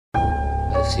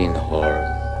seen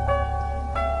horror.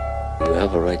 You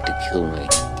have a right to kill me.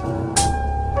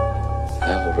 You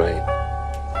have a right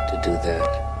to do that.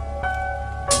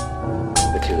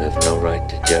 But you have no right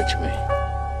to judge me.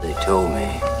 They told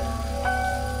me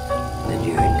that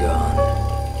you had gone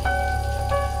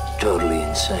totally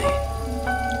insane.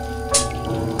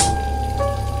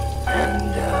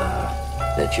 And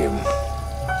that your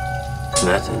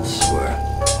methods were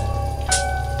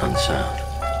unsound.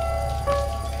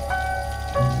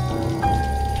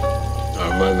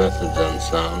 Are my methods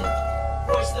unsound?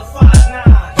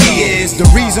 He is the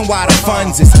reason why the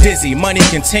funds is dizzy. Money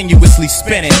continuously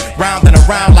spinning, round and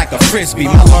around like a frisbee.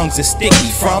 My lungs are sticky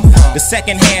from the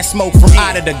secondhand smoke from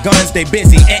out of the guns. They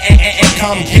busy.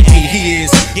 Come get me. He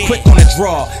is quick on the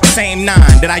draw. Same 9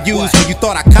 that I used when you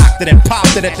thought I cocked it and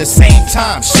popped it at the same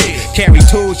time. Shit, carry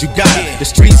tools, you got it. The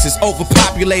streets is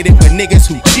overpopulated with niggas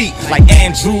who cheat, like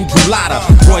Andrew Gulata,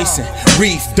 Royce and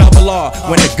Reef, Double R.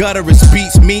 When the gutter is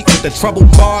beats meet with the trouble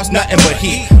bars, nothing but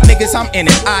heat. Niggas, I'm in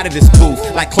and out of this booth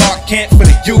like Clark Kent for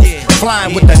the youth.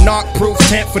 Flying with the narc-proof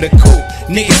tent for the coupe.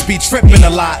 Niggas be tripping a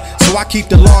lot, so I keep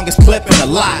the longest clip in the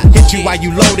lot. Hit you while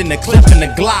you loading the clip in the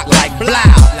Glock like blow.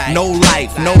 No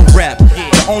life, no rep.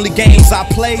 The only games I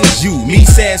play is you. Me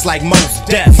says like most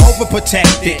death.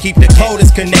 Overprotected, keep the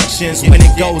coldest connections. When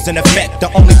it goes in effect, the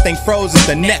only thing froze is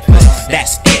the necklace.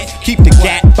 That's it. Keep the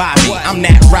gap by me. I'm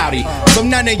that rowdy, so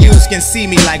none of yous can see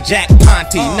me like Jack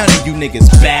Ponte. None of you niggas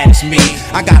bad as me.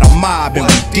 I got a mob and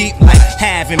we deep like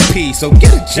having peace. So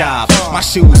get a job. My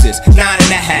shoes is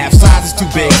 9.5. Size is too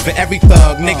big for every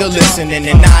thug nigga listening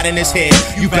and nodding his head.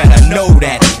 You better know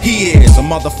that he is a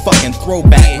motherfucking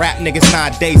throwback. Rap niggas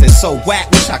nowadays is so whack.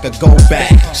 Wish I could go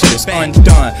back. Shit is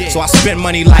undone. So I spend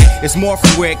money like it's more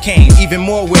from where it came, even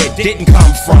more where it didn't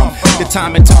come from. The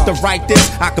time it took to write this,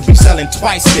 I could be selling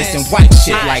twice this and white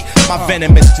shit like my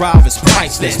venomous drive is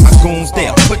priceless. My goons,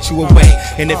 they'll put you away.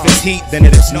 And if it's heat, then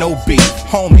it is no beat.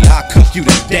 Homie, I'll cook you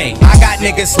today. I got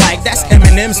niggas like, that's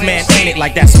Eminem's man, ain't it?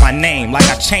 Like that's my name. Like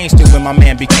I changed it when my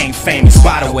man became famous.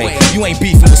 By the way, you ain't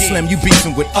beefing with Slim, you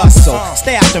beefing with us. So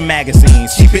stay out the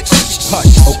magazines, keep it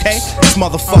hush, okay? These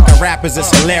motherfucking rappers is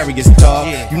hilarious, dog.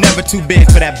 You never too big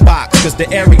for that box, cause the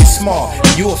area is small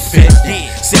and you'll fit.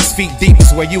 6 feet deep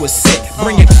is where you would sit.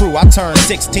 Bring it true, I turn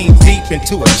 16 deep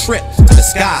into a trip to the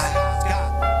sky.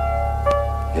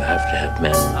 You have to have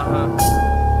men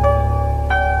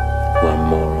who are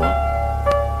moral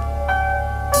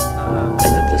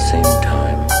and at the same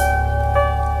time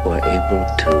who are able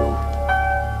to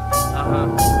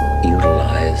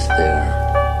utilize their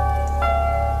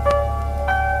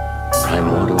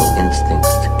primordial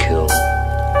instincts to kill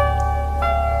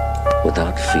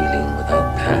without feeling,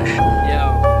 without passion,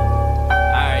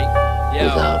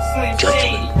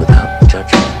 without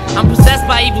judgment. I'm possessed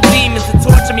by evil demons that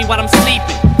torture me while I'm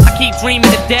sleeping. I keep dreaming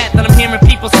of death and I'm hearing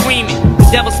people screaming. The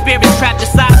devil's spirit's trapped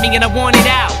inside me and I want it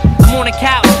out. I'm on a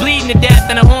couch, bleeding to death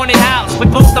in a haunted house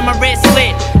with both of my wrists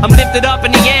slit. I'm lifted up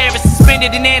in the air, it's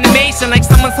suspended in animation like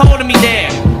someone's holding me there.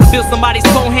 I feel somebody's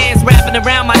cold hands wrapping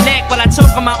around my neck while I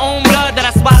choke on my own blood that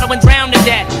I swallow and drown to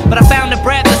death. But I found a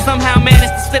breath that somehow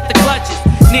managed to slip the clutches,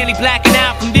 nearly blacking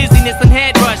out from dizziness and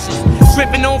head rushes.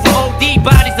 Tripping over OD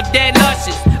bodies of dead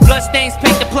lushes. Bloodstains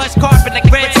paint the plush carpet like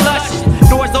red slushes.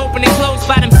 Doors open and close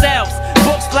by themselves.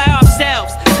 Books fly off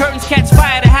shelves. Curtains catch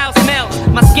fire, the house melts.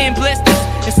 My skin blisters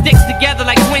and sticks together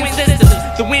like twin sisters.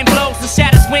 The wind blows and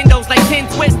shatters windows like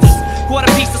 10 twisters. Quarter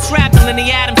piece of shrapnel in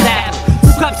the Adam's apple.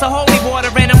 2 cups of holy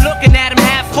water and I'm looking at them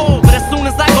half full. But as soon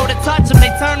as I go to touch them,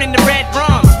 they turn into red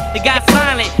rum. It got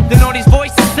silent, then all these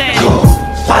voices said,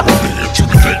 follow me into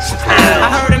the gates of hell. I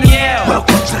heard him yell,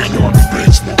 welcome to the Northern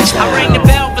Bridge Motel. I rang the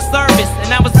bell for service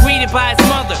and I was greeted by his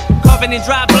mother, covered in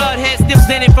dry blood, head still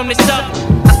thinning from the shovel.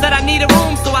 I said I need a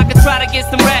room so I could try to get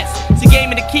some rest. She gave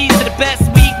me the keys to the best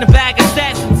suite and a bag of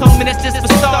sets and told me that's just for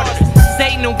starters.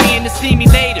 Satan will be in to see me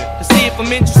later to see if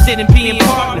I'm interested in being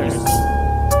partners.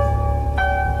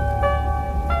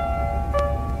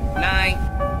 9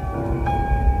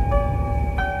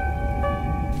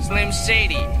 Slim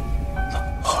Shady.